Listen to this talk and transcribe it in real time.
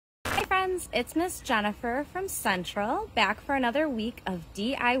friends, it's Miss Jennifer from Central, back for another week of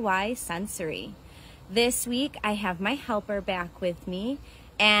DIY sensory. This week I have my helper back with me,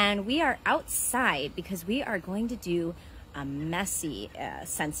 and we are outside because we are going to do a messy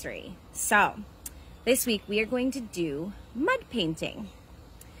sensory. So this week we are going to do mud painting.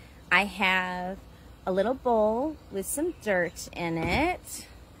 I have a little bowl with some dirt in it,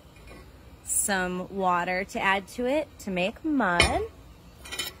 some water to add to it to make mud,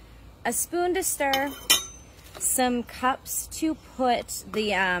 a spoon to stir, some cups to put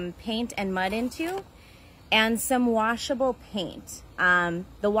the paint and mud into, and some washable paint. The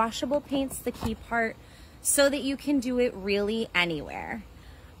washable paint's the key part so that you can do it really anywhere.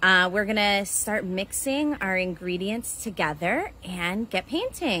 We're gonna start mixing our ingredients together and get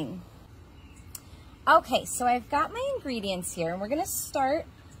painting. Okay, so I've got my ingredients here, and we're gonna start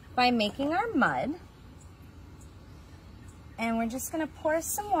by making our mud. And we're just gonna pour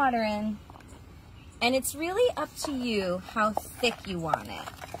some water in. And it's really up to you how thick you want it.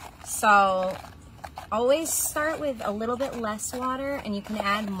 So always start with a little bit less water and you can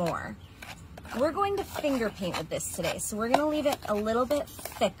add more. We're going to finger paint with this today, so we're gonna leave it a little bit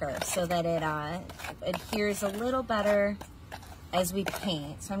thicker so that it adheres a little better as we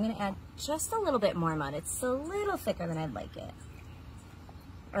paint. So I'm gonna add just a little bit more mud. It's a little thicker than I'd like it.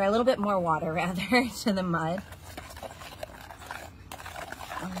 Or a little bit more water rather to the mud.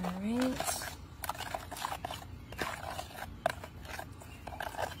 All right.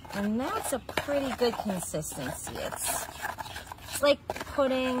 And that's a pretty good consistency. It's like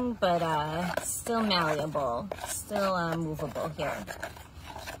pudding, but still malleable, still movable here.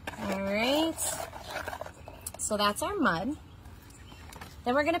 All right. So that's our mud.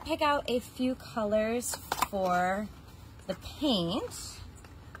 Then we're gonna pick out a few colors for the paint.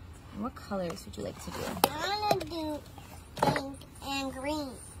 What colors would you like to do? I want to do pink and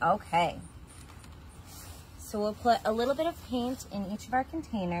green. Okay. So we'll put a little bit of paint in each of our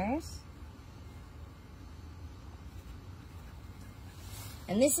containers.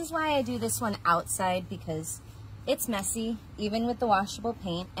 And this is why I do this one outside, because it's messy, even with the washable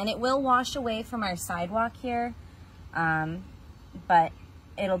paint, and it will wash away from our sidewalk here. But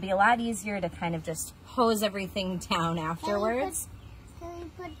it'll be a lot easier to kind of just hose everything down afterwards.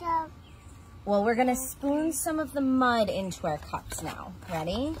 Well, we're gonna spoon some of the mud into our cups now.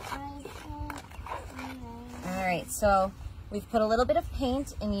 Ready? All right, so we've put a little bit of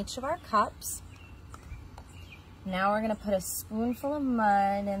paint in each of our cups. Now we're gonna put a spoonful of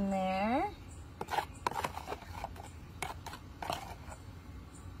mud in there. All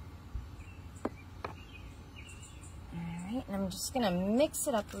right, and I'm just gonna mix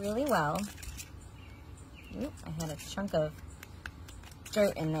it up really well. Oop, I had a chunk of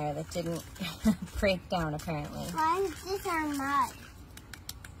dirt in there that didn't break down apparently. Why is this our mud?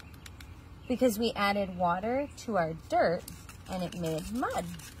 Because we added water to our dirt and it made mud.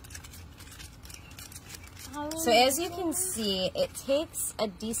 So as you can see, it takes a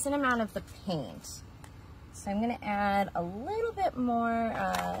decent amount of the paint. So I'm gonna add a little bit more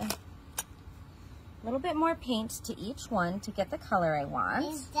paint to each one to get the color I want.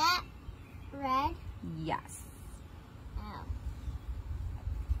 Is that red? Yes. Oh.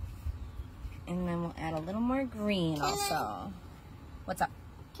 And then we'll add a little more green also. What's up?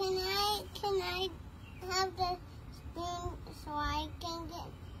 Can I have the spoon so I can get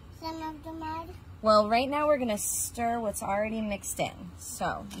some of the mud? Well, right now we're gonna stir what's already mixed in.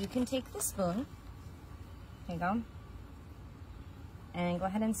 So you can take the spoon. There you go. And go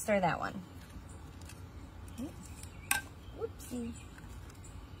ahead and stir that one. Whoopsie.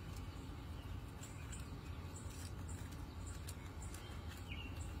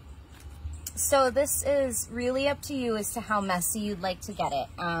 So this is really up to you as to how messy you'd like to get it.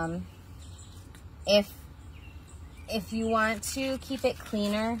 If you want to keep it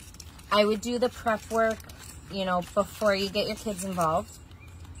cleaner, I would do the prep work, you know, before you get your kids involved.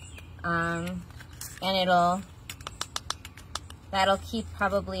 And that'll keep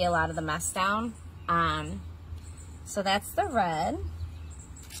probably a lot of the mess down. So that's the red.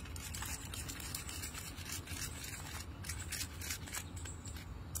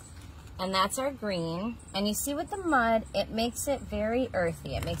 And that's our green. And you see with the mud, it makes it very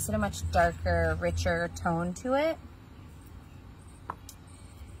earthy. It makes it a much darker, richer tone to it.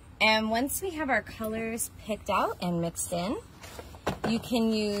 And once we have our colors picked out and mixed in, you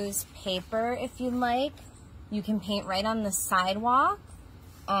can use paper if you'd like. You can paint right on the sidewalk.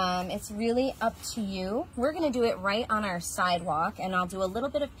 It's really up to you. We're gonna do it right on our sidewalk, and I'll do a little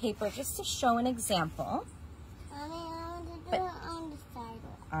bit of paper just to show an example. Mommy, I want to do it on the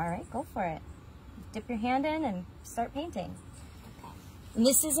sidewalk. All right, go for it. Dip your hand in and start painting. Okay. And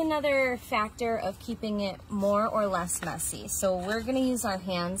this is another factor of keeping it more or less messy. So we're gonna use our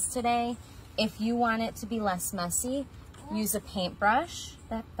hands today. If you want it to be less messy, use a paintbrush.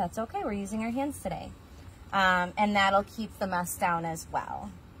 That's okay, we're using our hands today. And that'll keep the mess down as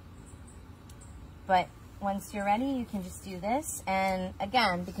well. But once you're ready, you can just do this. And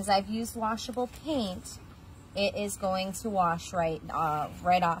again, because I've used washable paint, it is going to wash right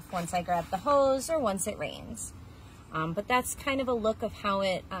off once I grab the hose or once it rains. But that's kind of a look of how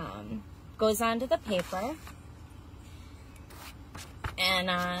it goes onto the paper.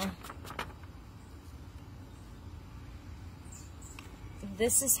 And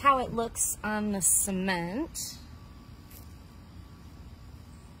this is how it looks on the cement.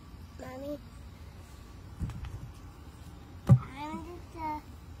 Mommy, I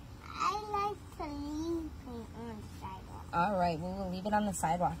like to leave paint on the sidewalk. All right, we will leave it on the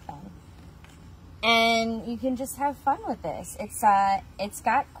sidewalk then. And you can just have fun with this. It's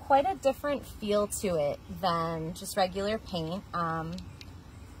got quite a different feel to it than just regular paint.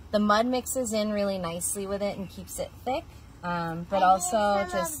 The mud mixes in really nicely with it and keeps it thick, but also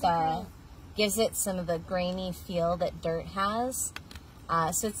just gives it some of the grainy feel that dirt has.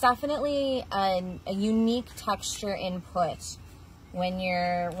 So it's definitely a unique texture input when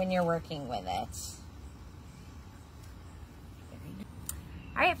you're working with it.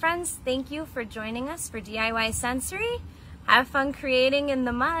 All right, friends, thank you for joining us for DIY Sensory. Have fun creating in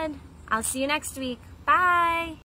the mud. I'll see you next week.